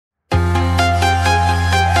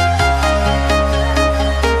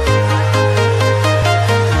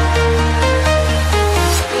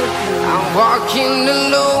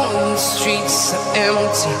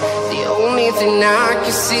thing I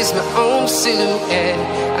can see is my own silhouette.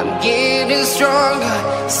 I'm getting stronger,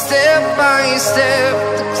 step by step.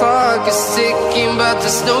 The clock is ticking, but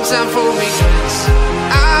there's no time for regrets.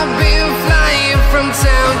 I've been flying from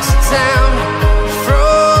town to town,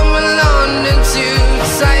 from London to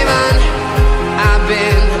Taiwan. I've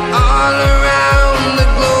been all around the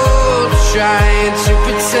globe, trying to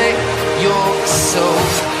protect your soul.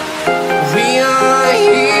 We are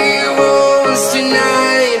heroes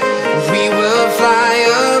tonight. We will fly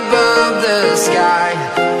above the sky.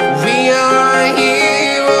 We are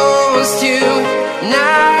heroes tonight.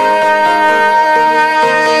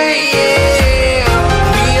 Yeah.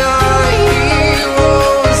 We are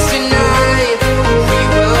heroes tonight. We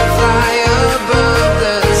will fly above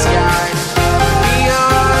the sky. We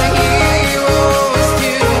are heroes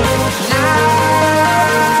tonight.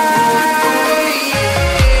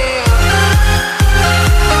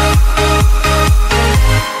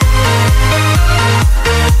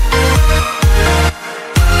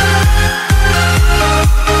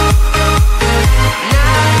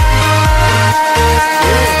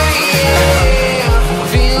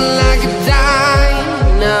 Feeling like a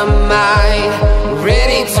dynamite,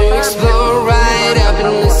 ready to explode right up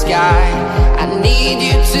in the sky. I need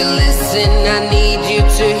you to listen, I need you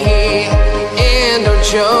to hear, and don't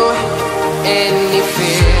show any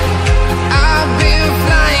fear. I've been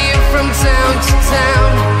flying from town to town,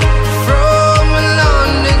 from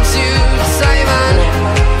London to Taiwan.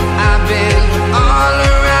 I've been all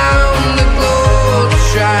around the globe,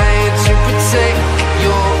 trying to protect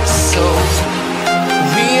your soul.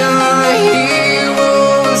 We are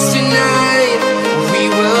heroes tonight. We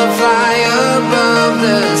will fly above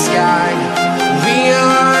the sky. We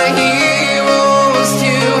are heroes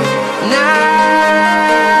tonight.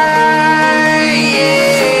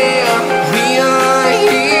 Yeah. We are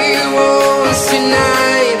heroes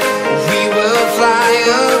tonight. We will fly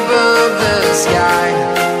above the sky.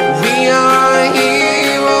 We are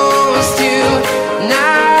heroes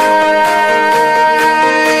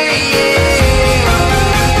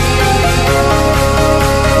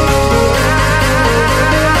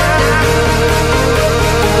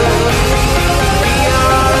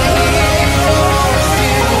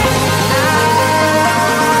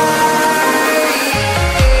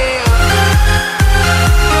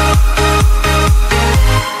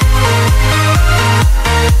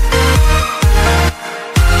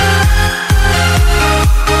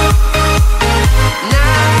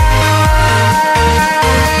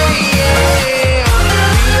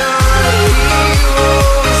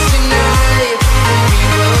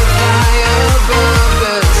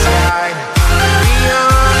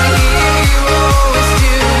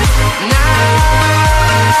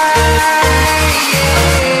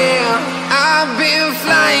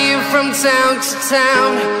town to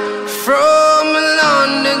town, from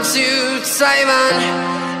London to Taiwan.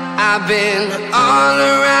 I've been all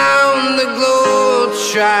around the globe,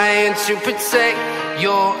 trying to protect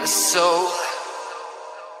your soul.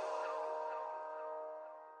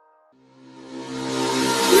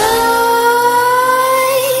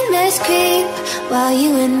 Nightmares creep while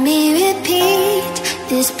you and me repeat.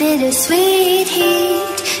 This bittersweet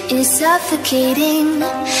heat is suffocating.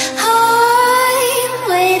 I'm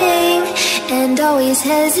waiting and always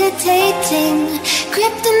hesitating.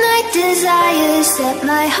 Kryptonite desires set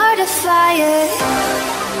my heart afire.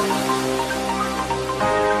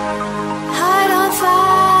 Heart on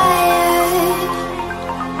fire.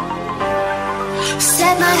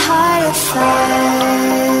 Set my heart afire.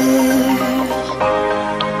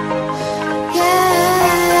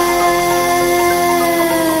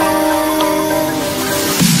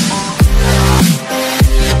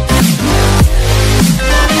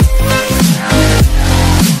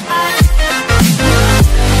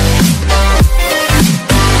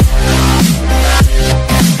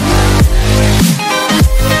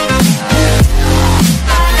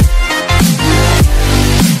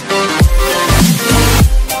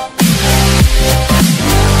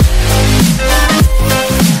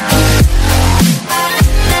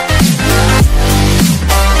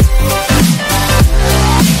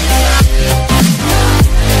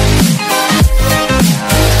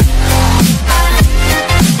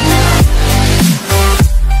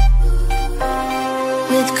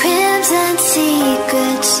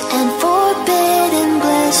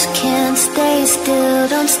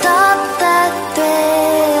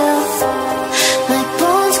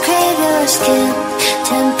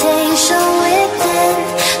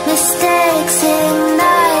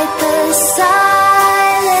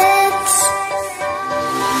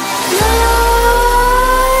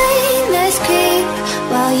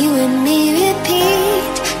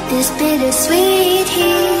 Bittersweet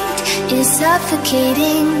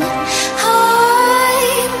suffocating.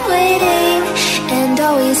 I'm waiting and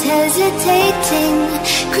always hesitating.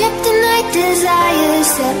 Kryptonite desires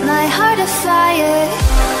set my heart afire.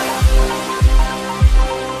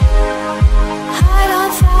 Heart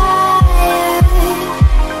on fire.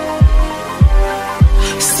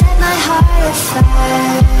 Set my heart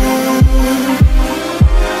afire.